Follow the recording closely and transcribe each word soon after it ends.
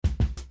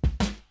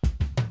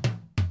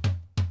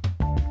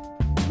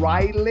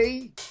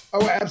Riley.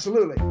 Oh,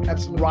 absolutely.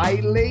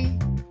 Absolutely.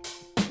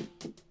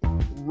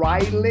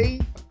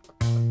 Riley.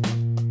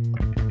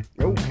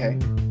 Okay.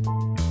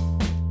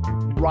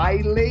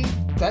 Riley.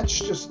 That's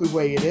just the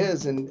way it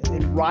is. And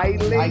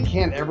Riley. I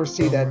can't ever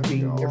see that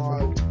being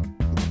different.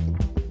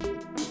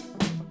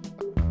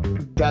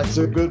 That's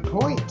a good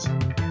point.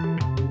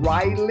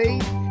 Riley.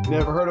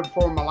 Never heard it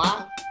before in my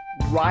life.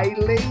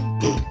 Riley.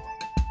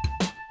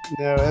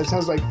 No, that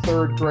sounds like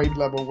third grade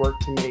level work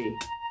to me.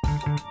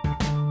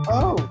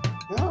 Oh,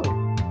 no.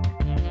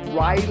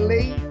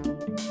 Riley.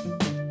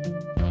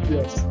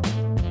 Yes.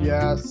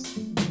 Yes.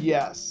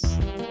 Yes.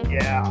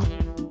 Yeah.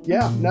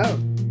 Yeah, no.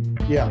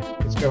 Yeah,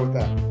 let's go with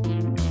that.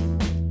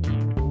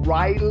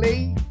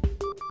 Riley.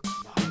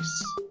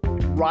 Nice.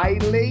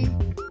 Riley.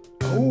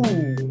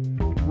 Ooh.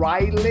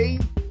 Riley.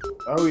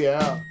 Oh,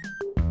 yeah.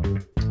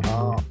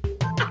 Oh.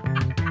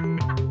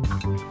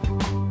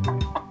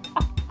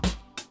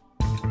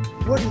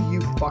 What do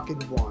you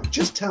fucking want?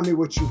 Just tell me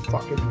what you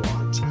fucking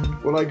want.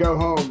 When I go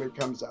home, it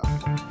comes up.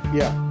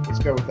 Yeah, let's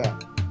go with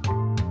that.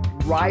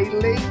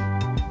 Riley.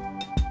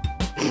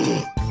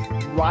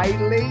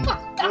 Riley.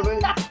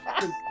 Really?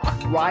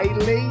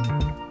 Riley.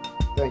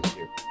 Thank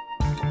you.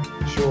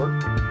 Sure.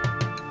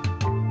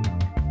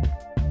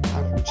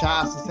 I'm from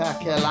Charleston, South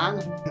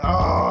Carolina.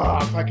 Oh,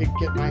 if I could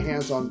get my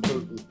hands on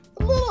Putin.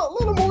 A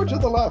little more to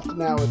the left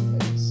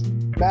nowadays.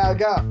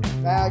 MAGA.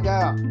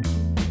 MAGA.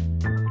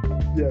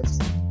 Yes.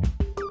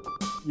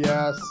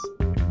 Yes.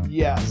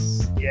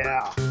 Yes.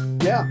 Yeah.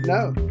 Yeah,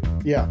 no.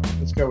 Yeah,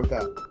 let's go with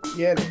that.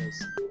 Yeah, it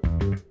is.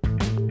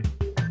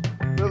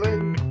 Really?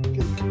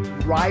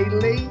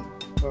 Riley.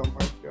 Oh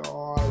my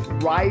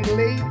God.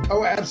 Riley.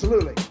 Oh,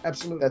 absolutely.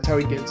 Absolutely. That's how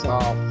he gets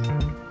off.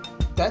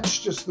 That's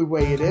just the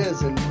way it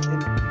is. And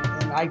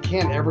I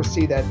can't ever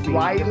see that being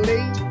Riley.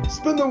 different.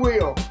 Spin the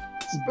wheel.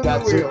 Spin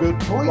That's the wheel. a good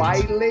point.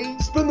 Riley.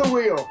 Spin the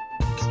wheel.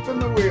 Spin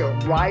the wheel.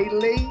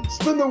 Riley.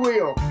 Spin the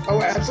wheel.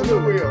 Oh, absolutely. Spin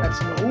the wheel.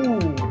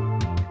 Absolutely. Ooh.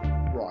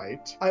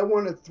 Right. I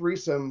want a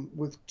threesome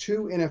with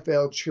 2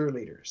 NFL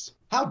cheerleaders.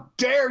 How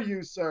dare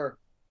you, sir?